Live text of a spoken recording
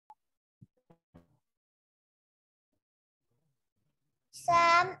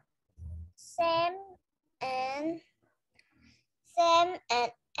Sam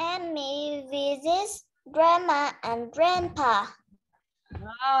and Amy visits grandma and grandpa.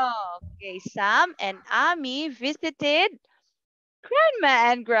 Oh, okay. Sam and Amy visited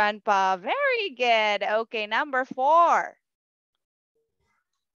grandma and grandpa. Very good. Okay, number 4.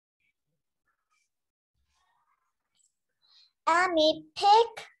 Amy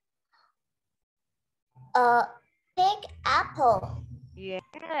pick apple.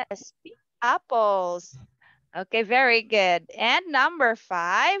 Yes, big apples. Okay, very good. And number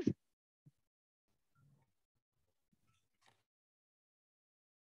 5.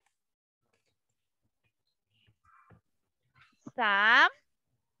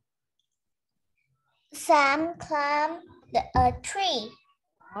 Sam climbed a tree.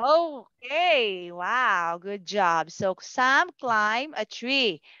 Okay, wow, good job. So Sam climbed a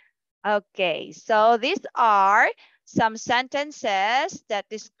tree. Okay, so these are some sentences that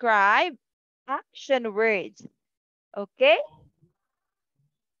describe action words. Okay,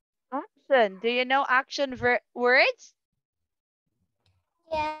 action. Do you know action words?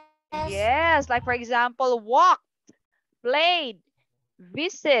 Yes. Yes, like for example, walk, played,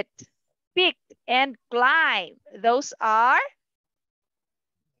 visit, picked, and climb. Those are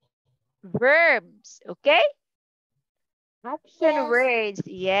verbs, okay? Action Yes. words.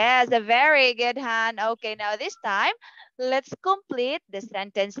 Yes, a very good, Han. Okay, now this time, let's complete the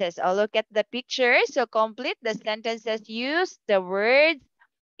sentences. I'll look at the picture. So complete the sentences. Use the words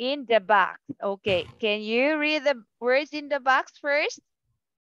in the box. Okay, can you read the words in the box first?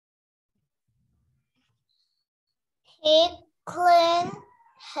 He cleaned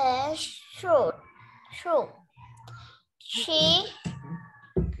her shoe. She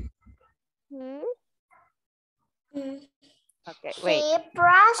Hmm? mm, Okay, wait. she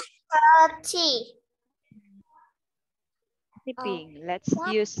brushed her teeth. Snipping. Let's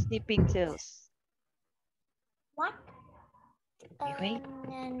What? use snipping tools. What? Okay, wait.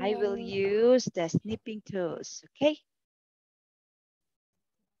 I will use the snipping tools. Okay.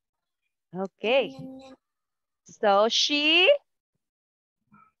 Okay. So she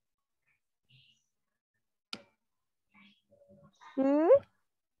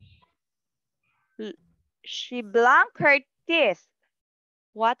she blanked her teeth.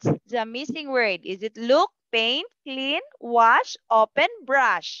 What's the missing word? Is it look, paint, clean, wash, open,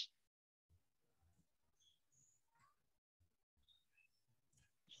 brush?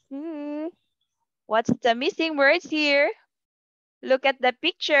 What's the missing words here? Look at the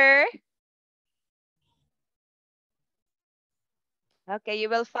picture. Okay, you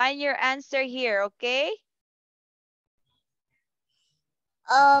will find your answer here, okay?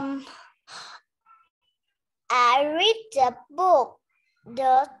 I read the book.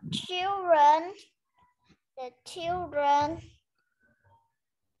 The children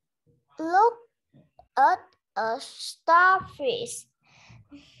look at a starfish.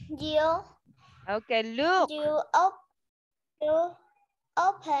 You Okay, look. you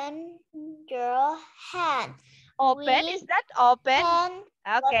open your hand. Open, is that open? Hand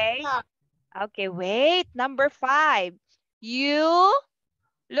Okay. Okay, wait. Number 5. You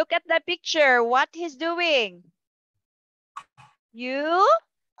look at the picture. What he's doing? You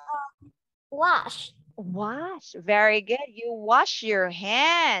wash. wash. Very good. You wash your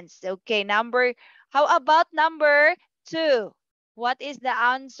hands. Okay, how about number 2? What is the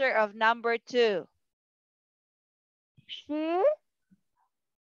answer of number 2? She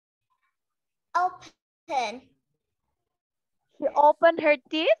Open. She opened her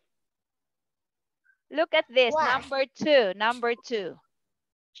teeth. Look at this. Wash. Number 2.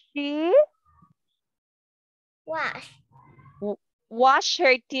 She Wash. wash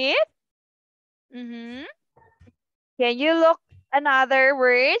her teeth. Mm-hmm. Can you look another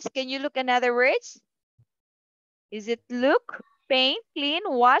words? Can you look another words? Is it look, paint, clean,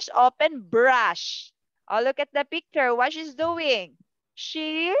 wash, open, brush? Oh, look at the picture. What she's doing?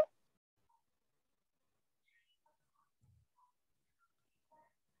 She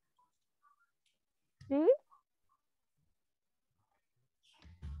see?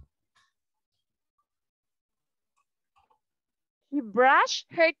 She brushed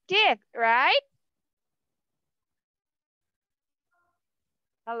her teeth, right?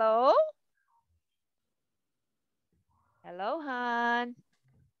 Hello? Hello, Han.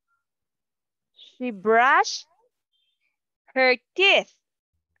 She brushed her teeth,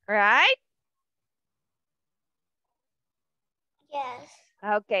 right? Yes.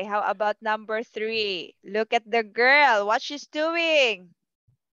 Okay, how about number 3? Look at the girl. What she's doing?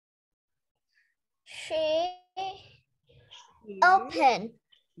 She open.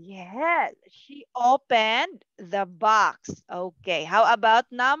 Yes, she opened the box. Okay, how about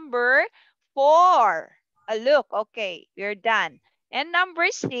number 4? Look, okay, we're done. And number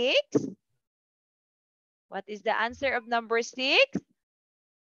 6? What is the answer of number 6?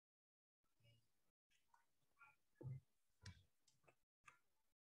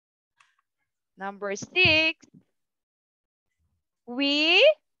 Number 6, we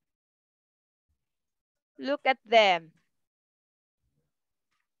look at them.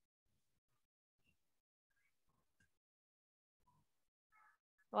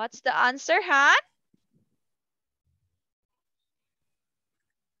 What's the answer, Han?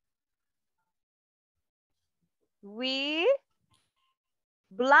 We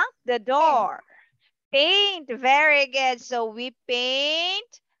blank the Pen. door. Paint, very good. So we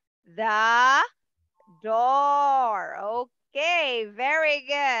paint the door. Okay, very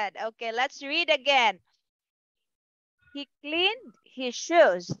good. Okay, let's read again. He cleaned his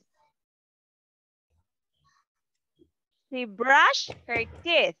shoes. She brushed her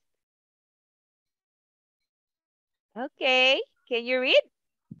teeth. Okay, can you read?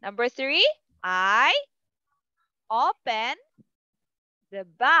 Number 3, I open the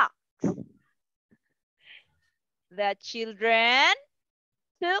box. The children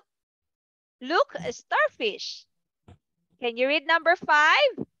took look a starfish. Can you read number 5?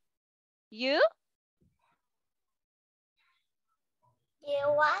 You? You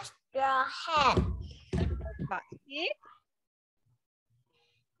wash your hand. Box 6.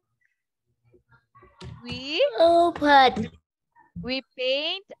 We Open. We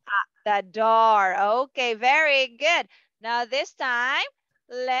paint the door. Okay, very good. Now this time,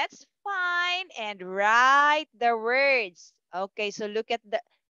 let's find and write the words. Okay, so look at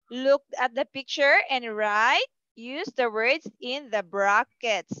the picture and write. Use the words in the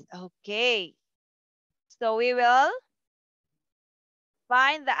brackets. Okay. So we will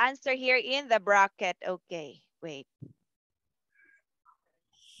find the answer here in the bracket. Okay, wait.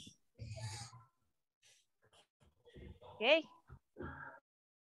 Okay.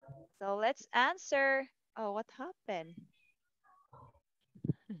 So let's answer. Oh, what happened?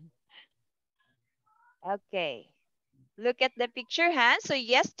 Okay. Look at the picture, Han. So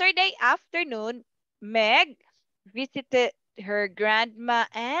yesterday afternoon, Meg visited her grandma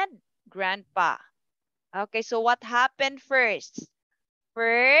and grandpa. Okay, so what happened first?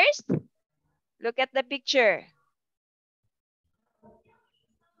 First, look at the picture.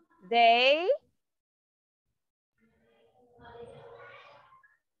 They,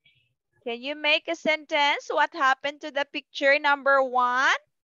 can you make a sentence? What happened to the picture number 1?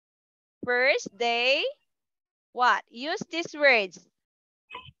 First, they, what? Use these words.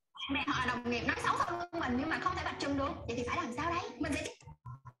 Mẹ họ đồng nghiệp nói xấu sau lưng mình nhưng mà không thể bạch trừng được. Vậy thì phải làm sao đấy? Mình sẽ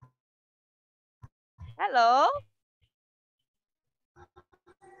Hello?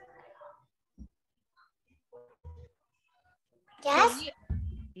 Yes.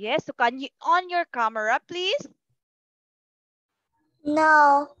 Yes, so can you on your camera, please?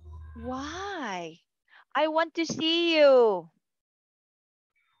 No. Why? I want to see you.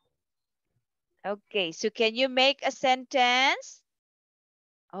 Okay, so can you make a sentence?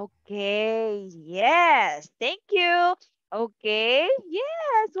 Okay, yes, thank you. Okay,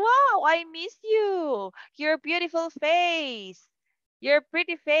 yes, wow, I miss you. Your beautiful face. Your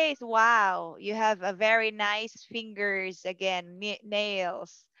pretty face. Wow, you have a very nice fingers again,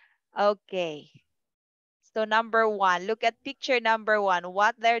 nails. Okay, so number 1, look at picture number 1,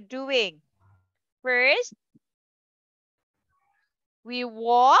 what they're doing. First, we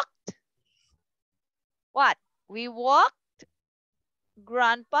walked. What? We walked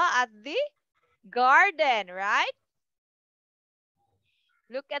grandpa at the garden, right?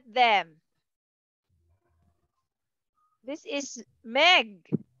 Look at them. This is Meg.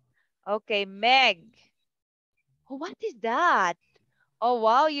 Okay, Meg. Oh, what is that? Oh,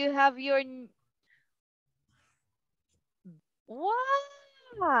 wow, you have your...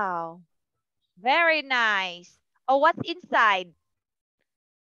 Wow. Very nice. Oh, what's inside?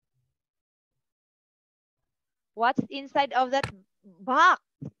 What's inside of that box?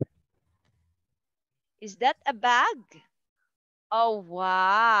 Is that a bag? Oh,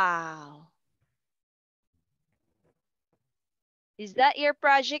 wow. Is that your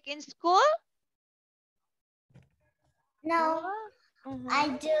project in school? No. I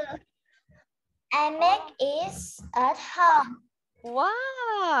Mhm. do. I make it at home.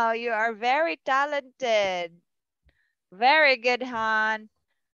 Wow, you are very talented. Very good, Han.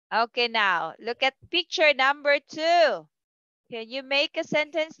 Okay, now look at picture number 2. Can you make a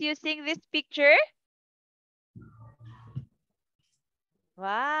sentence using this picture?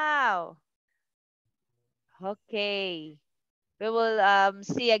 Wow. Okay. We will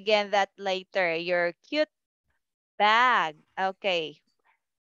see again that later. Your cute bag. Okay.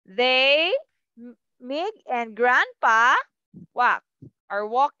 They, Mig and Grandpa, what, are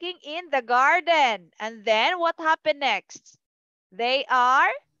walking in the garden. And then what happened next? They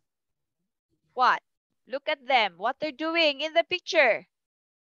are what? Look at them. What they're doing in the picture.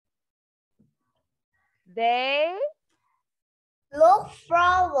 They Look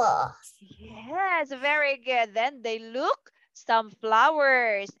flowers. Yes, very good. Then they look some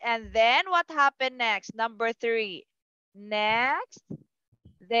flowers. And then what happened next? Number 3. Next,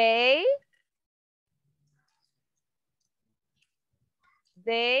 they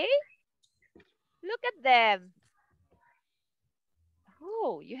look at them.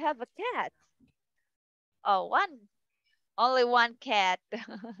 Oh, you have a cat. Oh, only one cat.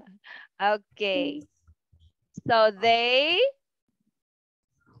 Okay. So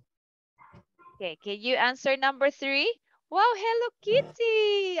okay, can you answer number 3? Wow, Hello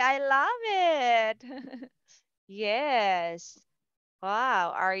Kitty. I love it. Yes.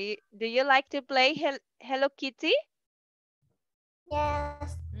 Wow, do you like to play Hello Kitty?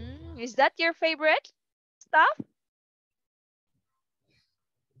 Yes. Is that your favorite stuff?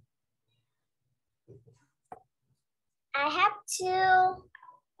 I have two.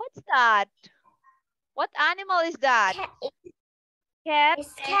 What's that? What animal is that? Cat. Cat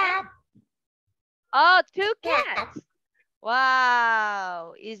It's and cat. oh, 2 Cat. cats.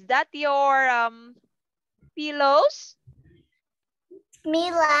 Wow. Is that your pillows?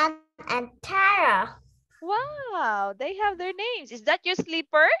 Milan and Tara. Wow, they have their names. Is that your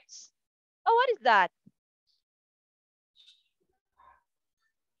sleepers? Oh, what is that?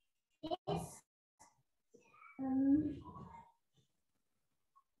 Yes.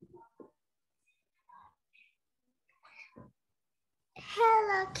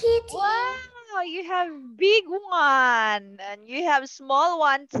 Hello Kitty. Wow, you have big one and you have small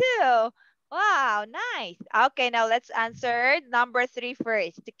one too. Wow, nice. Okay, now let's answer number 3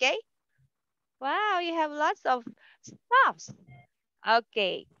 first, okay? Wow, you have lots of stuffs.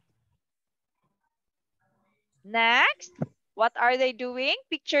 Okay. Next, what are they doing?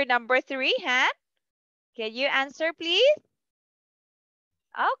 Picture number 3, Han. Can you answer, please?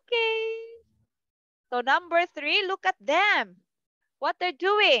 Okay. So number 3, look at them. What they're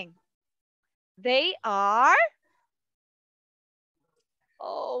doing. They are,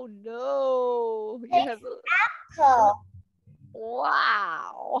 oh no. You have, Apple.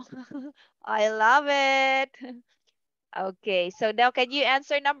 wow. I love it. Okay, so now can you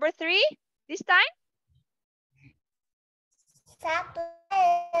answer number 3 this time? Sad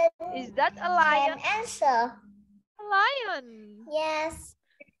lion. Is that a Can lion? answer. A lion. Yes.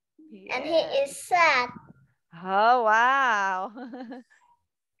 Yes. And he is sad. Oh, wow.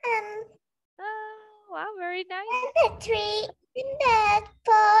 And Oh, wow, very nice. number 3 in that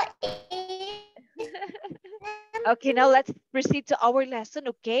for is Okay, now let's proceed to our lesson,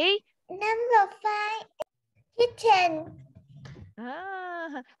 okay? number 5 kitten.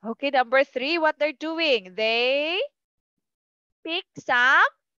 Okay, number 3, what they're doing? They pick some.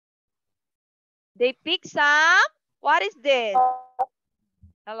 They pick some. What is this?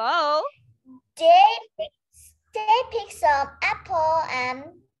 Hello? They pick some apple and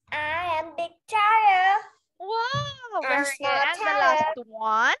I am big tire. Wow, And very good. small And the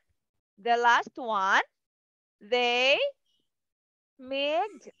tire. last one, they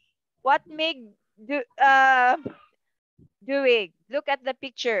made, what Mig doing? Look at the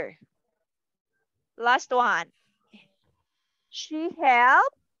picture. Last one. She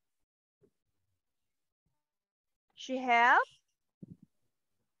helped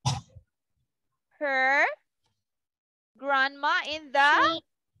her grandma in the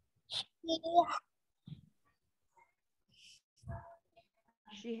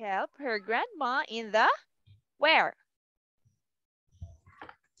she helped her grandma in the where?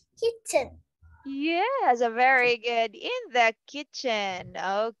 Kitchen. Yes, a very good. In the kitchen.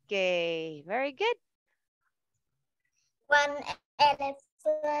 Okay, very good. One elephant.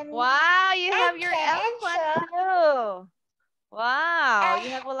 Wow, you have your can elephant answer. too. Wow, you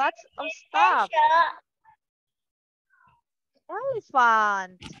have lots of stuff.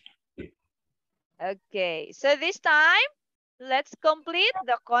 Elephant. Okay, so this time, let's complete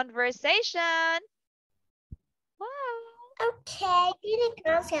the conversation. Wow. Okay,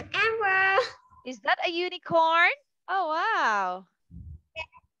 unicorns can answer. Is that a unicorn? Oh, wow.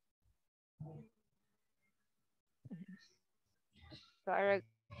 Correct.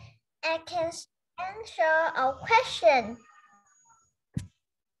 I can answer a question.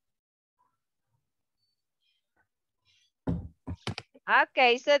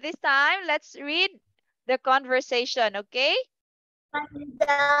 Okay, so this time, let's read the conversation, okay? One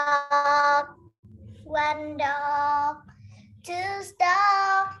dog, one dog, two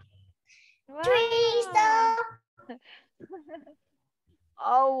dog, three Wow. dog.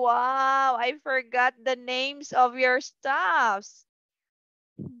 Oh, wow. I forgot the names of your stuffs.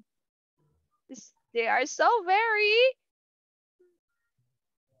 They are so very.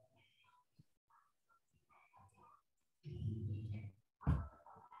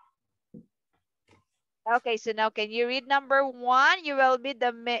 Okay, so now can you read number 1? You will be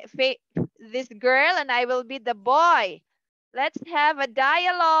this girl and I will be the boy. Let's have a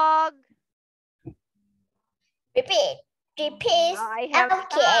dialogue. Repeat. Repeat. I have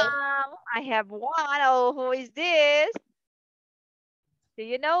Okay. some. I have one. Oh, who is this? Do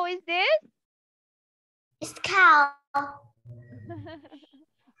you know who is this? It's cow.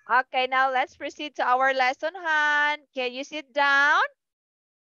 Okay, now let's proceed to our lesson, Han. Can you sit down?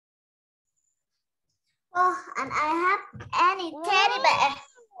 Oh, and I have any teddy bear.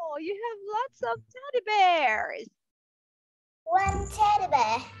 Oh, you have lots of teddy bears. One teddy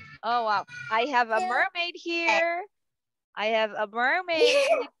bear. Oh, wow. I have a Two. mermaid here. I have a mermaid.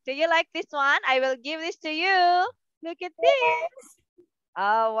 Do you like this one? I will give this to you. Look at this.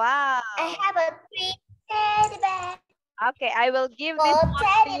 Oh, wow. I have a three teddy bear. Okay, I will give this Four one to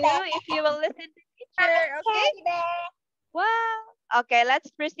teddy you bear. if you will listen to Five teacher, okay? teddy bear. Wow. Okay, let's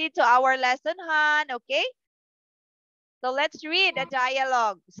proceed to our lesson, Han, okay? So let's read a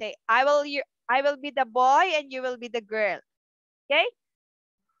dialogue. Say, I will be the boy and you will be the girl. Okay?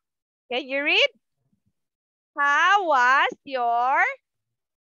 Can you read? How was your...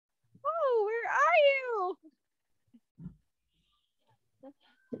 Oh, where are you?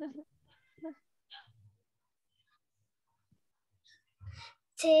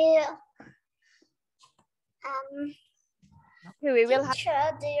 Two. Okay, we will have...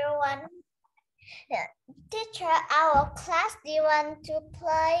 Teacher, do you want? Teacher, our class, do you want to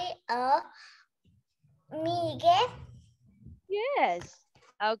play a mini game? Yes.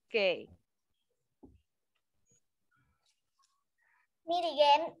 Okay. Mini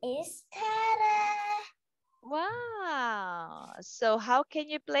game is ta-da! Wow. So how can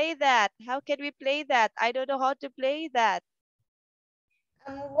you play that? How can we play that? I don't know how to play that.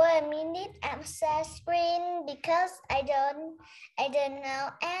 Wait a minute, I'm share screen because I don't know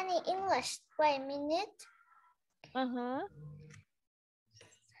any English. Wait a minute. Uh-huh.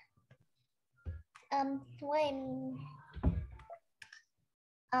 Wait.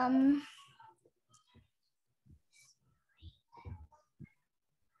 Um.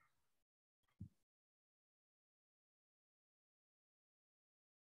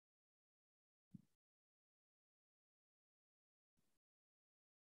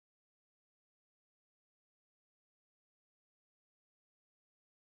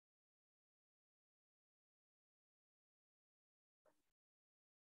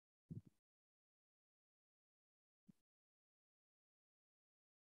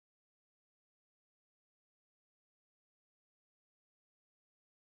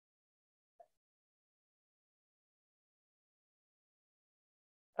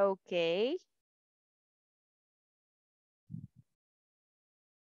 Okay.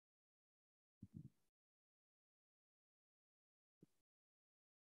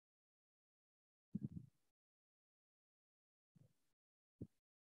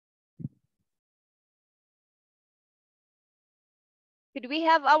 Could we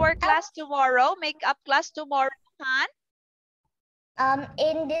have our class tomorrow? Make up class tomorrow, Han?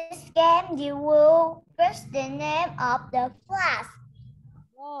 In this game, you will guess the name of the class.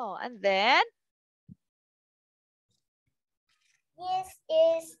 Oh, and then? Yes,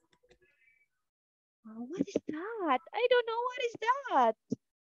 is Oh, what is that? I don't know what is that.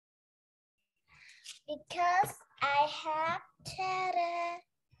 because I have ta-da.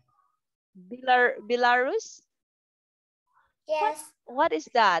 Belarus? Yes, What is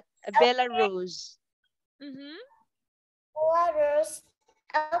that? okay. Belarus. Mm-hmm. Waters.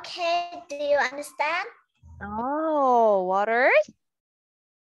 Okay, do you understand? Oh, waters?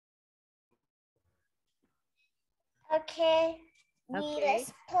 Okay, Okay.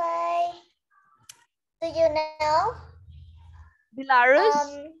 let's play. Do you know?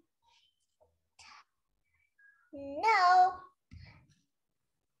 Belarus? No.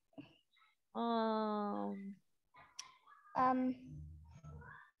 Um, Um,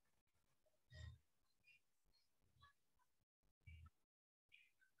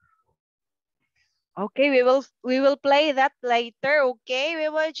 okay, we will play that later, okay? We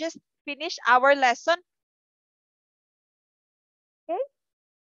will just finish our lesson. Okay?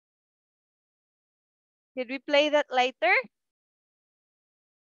 Did we play that later?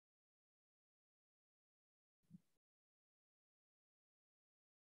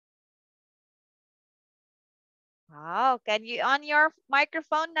 Oh, can you on your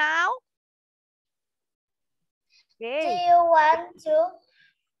microphone now? Do Okay. you want to?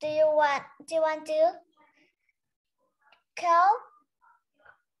 Do you want to call?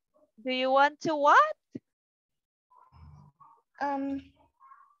 Do you want to what?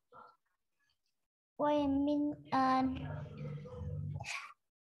 Wait a minute.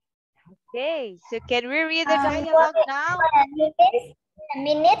 Okay, so can we read the Wait dialogue now? a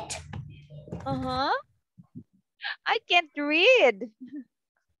minute. Uh-huh. I can't read.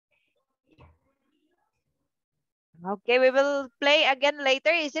 Okay, we will play again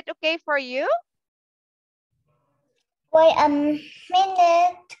later. Is it okay for you? Wait a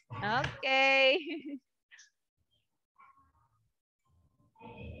minute. Okay.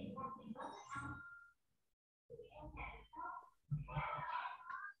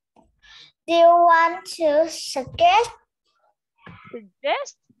 Do you want to suggest?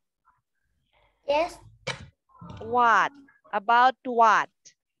 Suggest Yes. what? About what?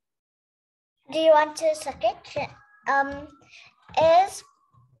 Do you want to suggest? Is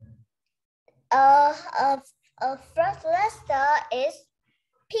a first letter is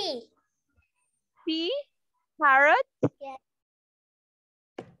P. P? Parrot? Yeah.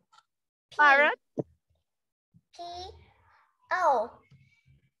 P. Parrot? P. O.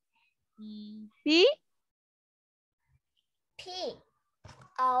 P? P.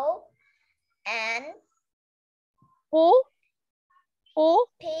 O. N. Who? Who?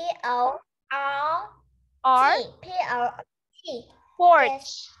 P. O. R. R? T. P. O. T. Porch.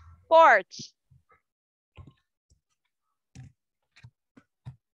 Yes. Porch.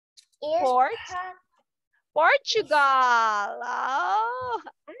 Is Porch. Portugal. Oh,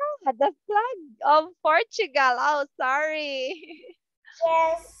 the flag of Portugal. Oh, sorry.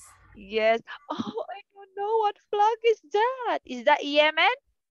 Yes. Yes. Oh, I don't know what flag is that. Is that Yemen?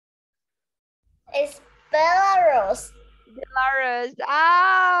 It's Belarus. Belarus.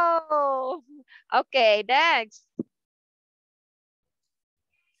 Oh. Okay, next.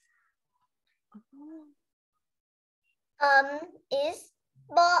 Is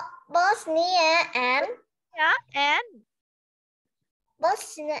Bosnia and Yeah, and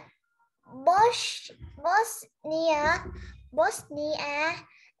Bosnia, Bosnia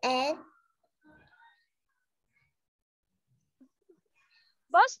and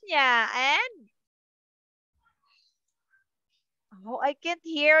Bosnia and oh, I can't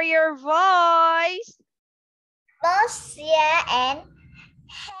hear your voice. Bosnia and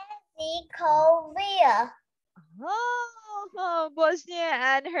Herzegovina. Oh, Bosnia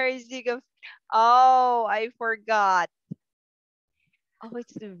and Herzegovina. Oh, I forgot. Oh,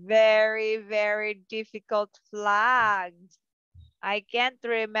 it's very, very difficult flags. I can't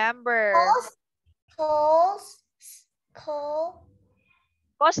remember.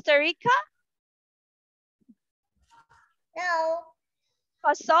 Costa Rica? No.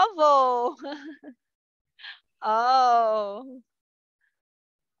 Kosovo. Oh.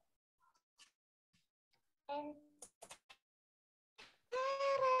 And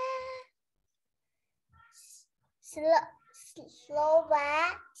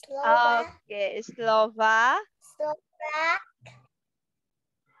Slovak. Okay, Slovak. Slovak.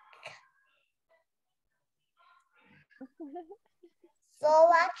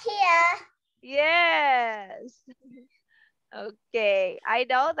 Slovakia. Yes. Okay, I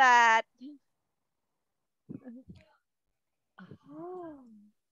know that. Oh.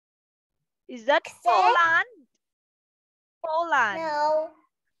 Is that Poland? Poland. No.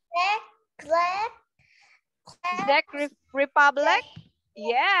 Czech Republic?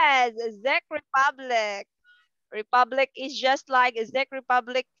 Yes, Czech Republic. Republic is just like Czech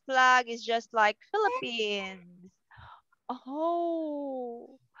Republic flag is just like Philippines.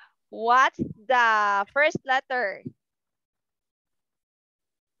 Oh, what's the first letter?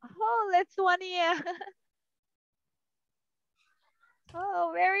 Oh, Lithuania.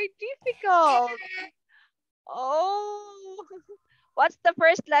 Oh, very difficult. Oh, what's the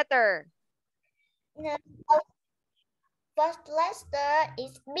first letter? No. First letter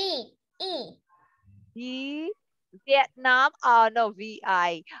is B. E. V. Vietnam. Oh no,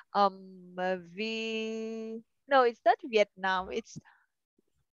 VI. V. No, it's not Vietnam. It's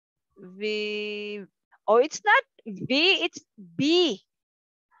V. Oh, it's not V. It's B.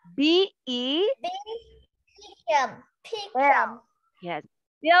 B-E. Belgium. Yes.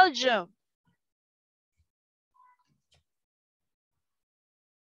 Belgium.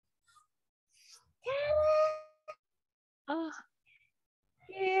 Oh,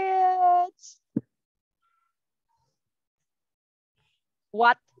 yes.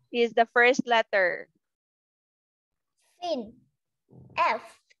 What is the first letter? Fin. F.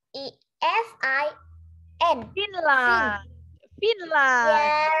 E. F. I. N. Finland.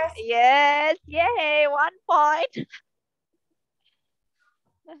 Finland. Yes. Yes. Yay. 1 point.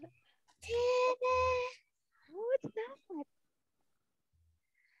 What's that?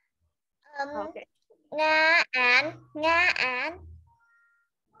 Okay. Nga and.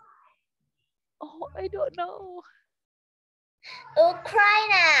 Oh, I don't know.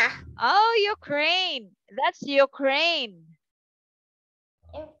 Ukraine. Oh, Ukraine. That's Ukraine.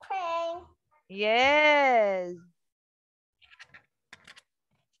 Ukraine. Yes.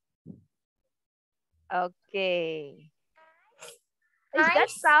 Okay. Is that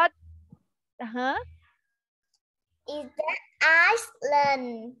South? Huh? Is that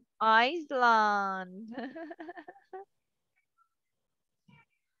Iceland? Iceland.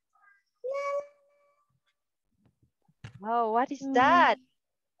 Oh, what is that?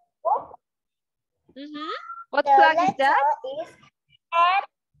 What The flag is letter that? is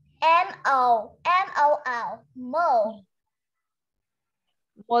M-O-L. Mo.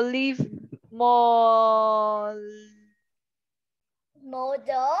 Mol.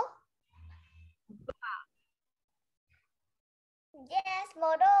 Model. Yes,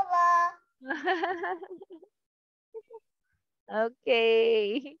 Moldova.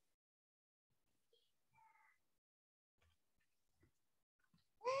 Okay.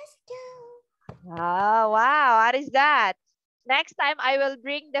 Let's go. Oh, wow. What is that? Next time I will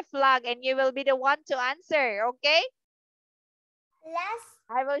bring the flag and you will be the one to answer, okay?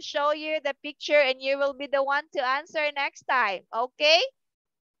 I will show you the picture and you will be the one to answer next time, okay?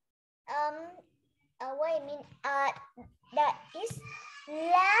 Wait a minute. That is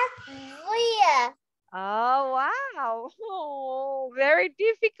Latvia. Oh, wow. Oh, very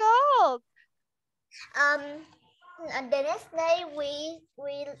difficult. The next day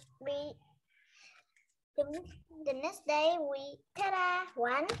the next day we ta-da,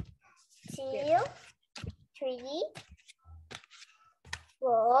 1, 2, 3,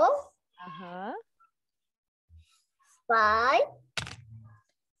 4, 5,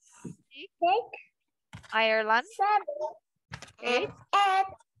 6, Ireland. 7, and 8.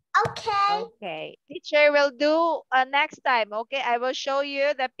 Okay. Okay. Teacher will do next time. Okay. I will show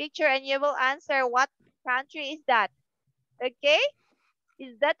you the picture and you will answer what country is that. Okay.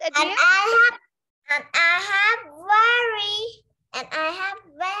 Is that a deal? And I have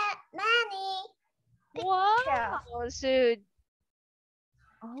many. Wow. So,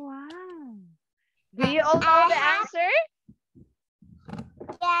 oh wow. Do you all know the answer?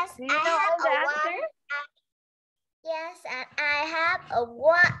 Yes, Do you know all the answer? Yes, and I have a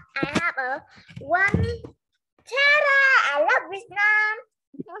one. Ta-da! I love Vietnam.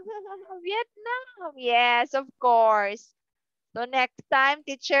 Vietnam. Yes, of course. So next time,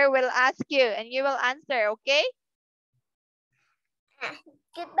 teacher will ask you and you will answer, okay?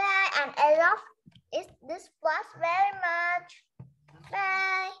 Goodbye, and I love this class very much.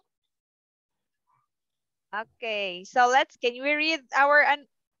 Bye. Okay, so can we read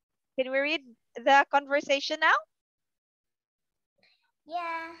the conversation now?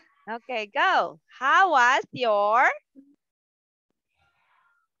 Yeah. Okay, go. How was your?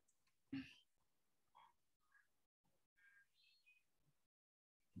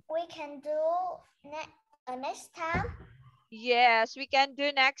 We can do next time. Yes, we can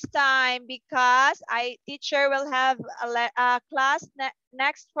do next time because teacher will have a class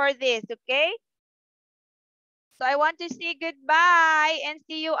next for this, okay? So I want to say goodbye and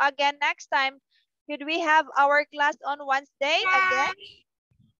see you again next time. Could we have our class on Wednesday again?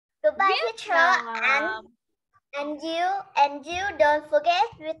 Goodbye, teacher. And you don't forget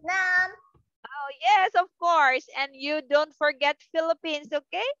Vietnam. Oh yes, of course. And you don't forget Philippines,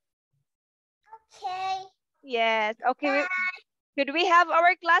 okay? Okay. Yes. Okay. Could we have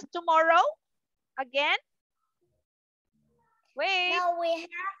our class tomorrow again? Wait. No, we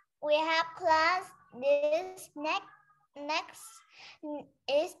have class this next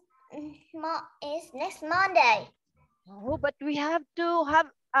is next Monday. Oh, but we have to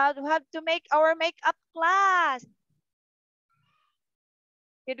make our makeup class.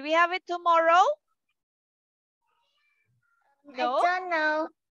 Could we have it tomorrow? No? I don't know.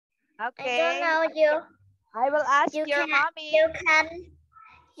 Okay. I don't know. I will ask your mommy.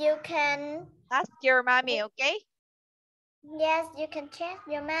 You can ask your mommy, okay? Yes, you can check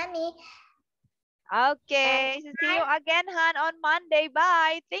your mommy. Okay. So see you again, Han, on Monday.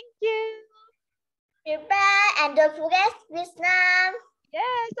 Bye. Thank you. Goodbye, and don't forget Vietnam.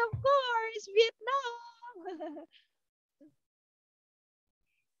 Yes, of course, Vietnam.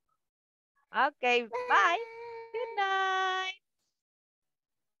 Okay, bye. Good night.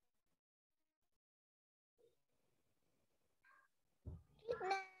 Good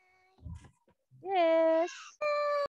night. Yes.